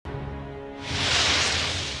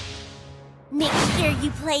Make sure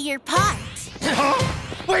you play your part.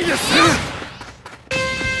 Wait a second!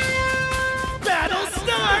 Battle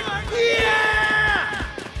start! Yeah!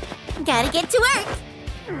 Gotta get to work.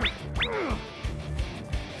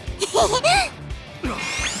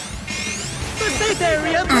 The safe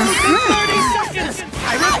area moves in 30 seconds! I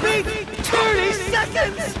repeat, 30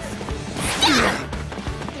 seconds!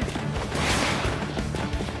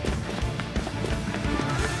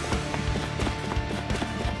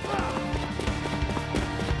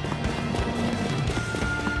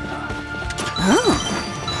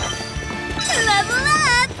 Level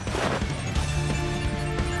up!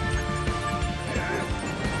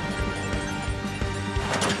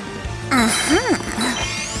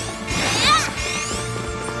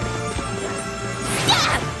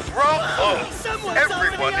 Bravo!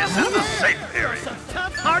 Everyone is in the safe area.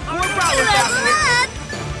 Tough, hardcore brawlers out Level here! up!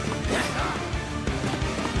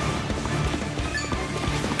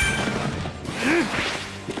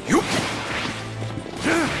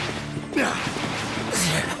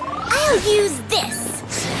 I'll use this.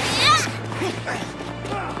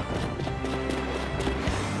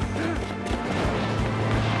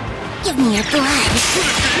 Give me your blood.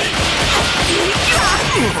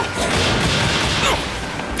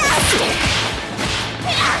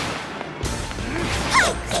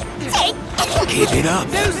 Keep it up.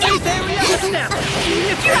 New safe area established!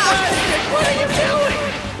 What are you doing?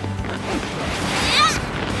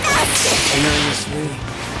 Seriously?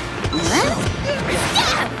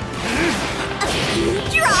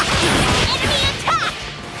 Drop! Enemy attack!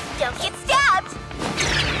 Don't get stabbed!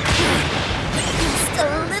 Just a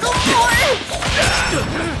little more!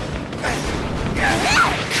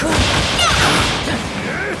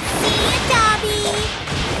 See ya, Dobby! See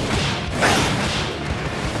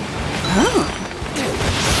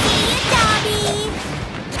ya, Dobby!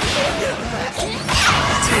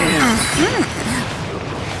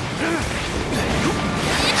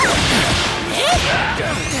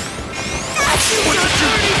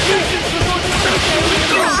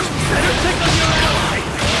 Better pick on your ally!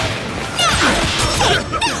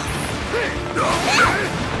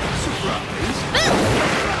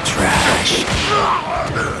 Trash.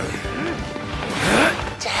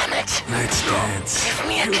 Damn it! Let's dance. Give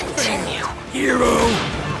me a continue. Hero!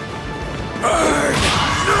 Burn!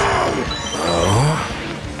 Oh?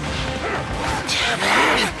 Damn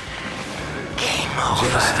it! Game over.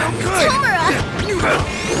 Just a minute. Tomura!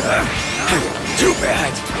 Too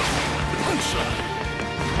bad.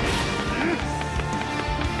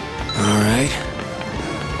 All right.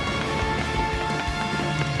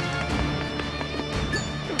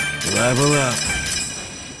 Level up.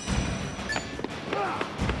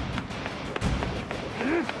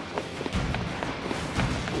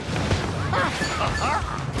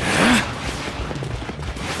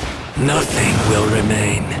 Nothing will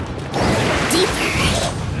remain. Deeper.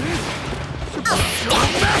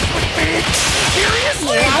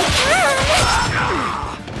 Seriously? Here I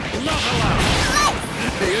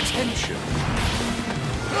Pay attention.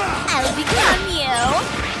 come! I'll become you!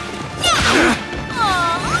 Oh,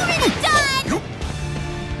 already done!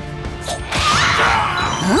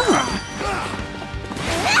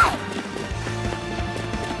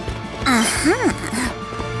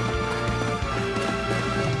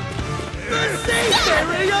 The safe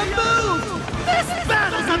area moved! This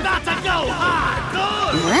battle's about to go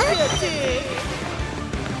hardcore!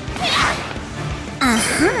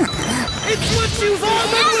 It's what you've all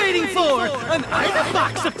been waiting for! An item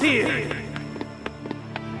box appeared!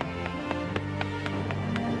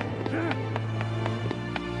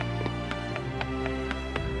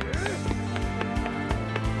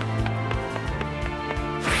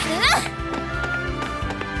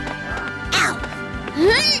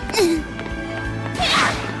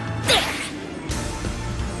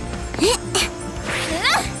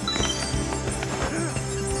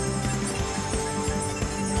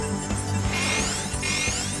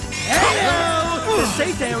 Hello! The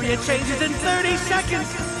safe area changes in 30 seconds!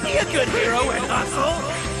 Be a good hero and hustle!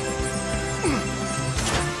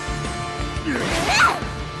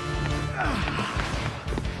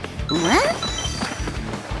 What?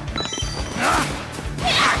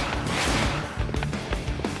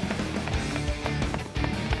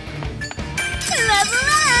 Level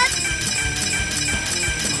up!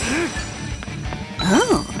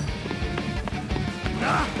 Oh.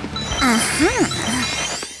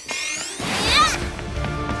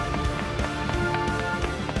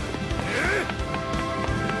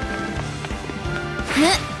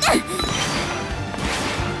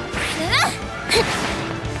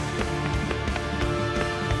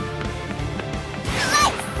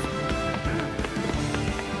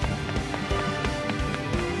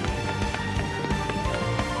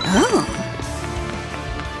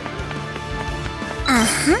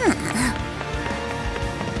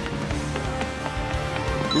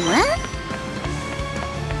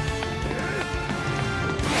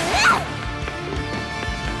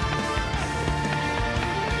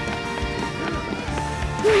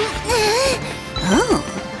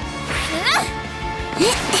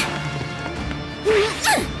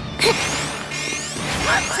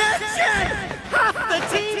 Attention! Half the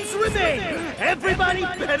teams remain! Everybody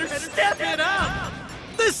better step it up!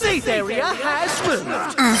 The safe area has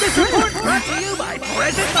moved! This report brought to you by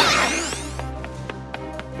Present Mind!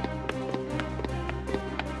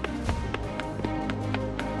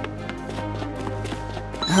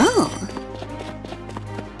 Oh.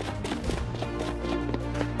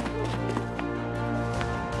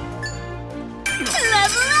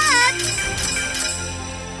 Level up!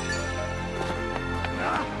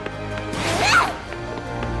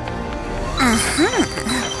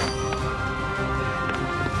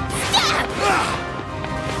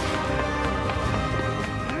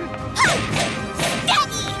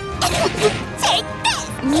 Take this!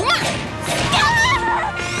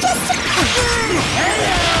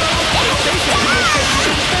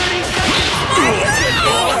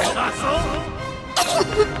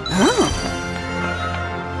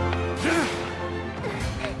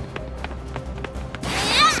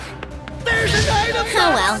 There's an item!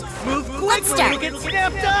 Oh well. Move quickly Let's start. to get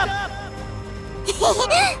snapped up!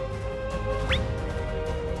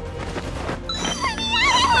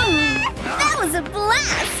 That was a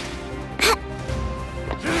blast!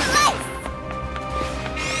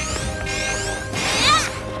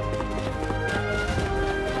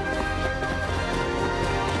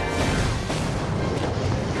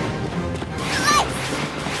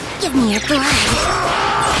 Give me your blood.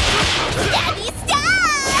 Stabby stab!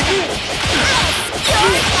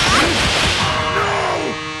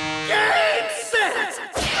 Game set!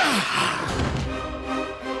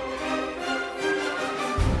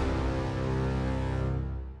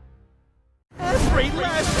 Every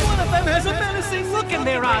last one of them has a menacing look in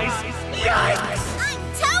their eyes! Yikes!